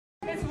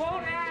This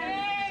won't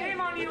end. Shame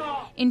on you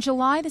all. In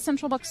July, the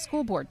Central Bucks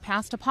School Board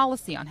passed a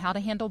policy on how to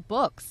handle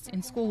books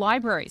in school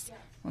libraries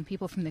when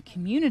people from the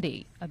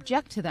community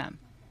object to them.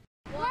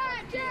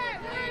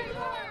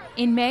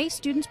 In May,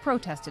 students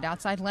protested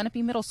outside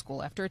Lenape Middle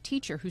School after a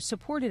teacher who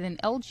supported an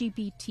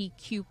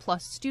LGBTQ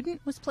plus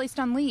student was placed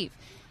on leave.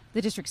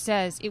 The district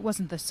says it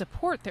wasn't the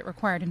support that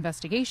required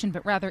investigation,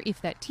 but rather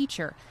if that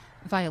teacher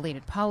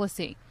violated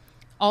policy.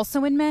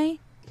 Also in May,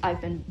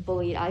 I've been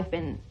bullied.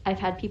 I've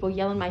had people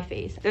yell in my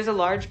face. There's a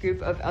large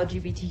group of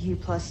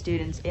LGBTQ plus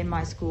students in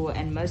my school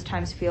and most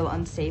times feel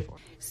unsafe.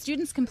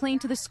 Students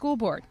complained to the school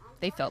board.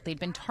 They felt they'd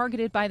been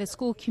targeted by the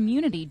school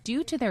community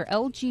due to their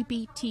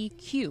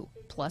LGBTQ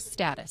plus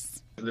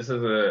status. This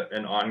is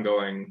an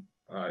ongoing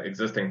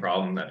existing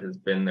problem that has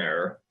been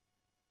there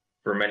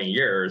for many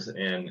years,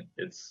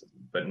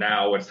 but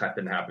now what's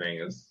been happening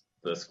is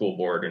the school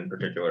board in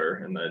particular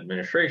and the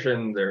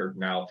administration, they're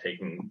now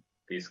taking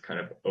these kind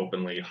of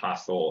openly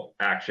hostile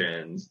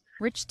actions.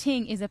 Rich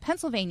Ting is a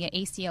Pennsylvania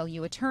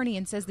ACLU attorney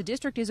and says the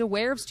district is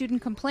aware of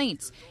student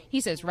complaints.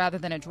 He says rather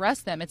than address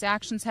them, its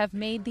actions have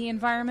made the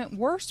environment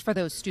worse for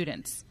those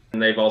students.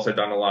 And they've also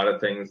done a lot of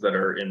things that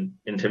are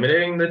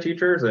intimidating the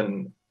teachers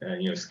and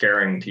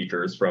scaring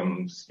teachers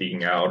from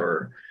speaking out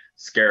or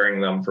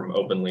scaring them from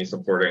openly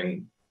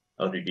supporting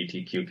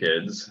LGBTQ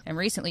kids. And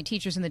recently,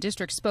 teachers in the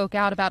district spoke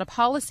out about a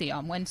policy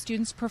on when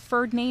students'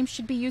 preferred names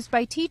should be used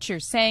by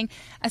teachers, saying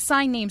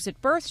assigned names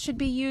at birth should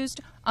be used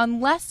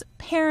unless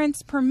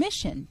parents'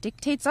 permission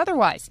dictates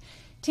otherwise.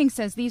 Ting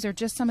says these are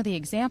just some of the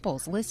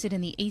examples listed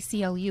in the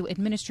ACLU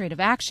administrative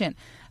action,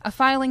 a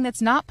filing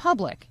that's not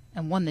public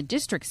and one the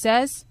district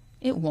says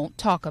it won't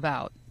talk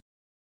about.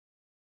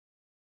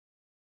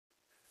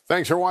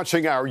 Thanks for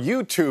watching our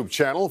YouTube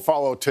channel.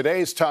 Follow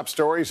today's top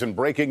stories and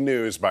breaking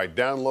news by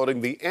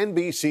downloading the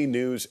NBC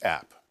News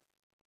app.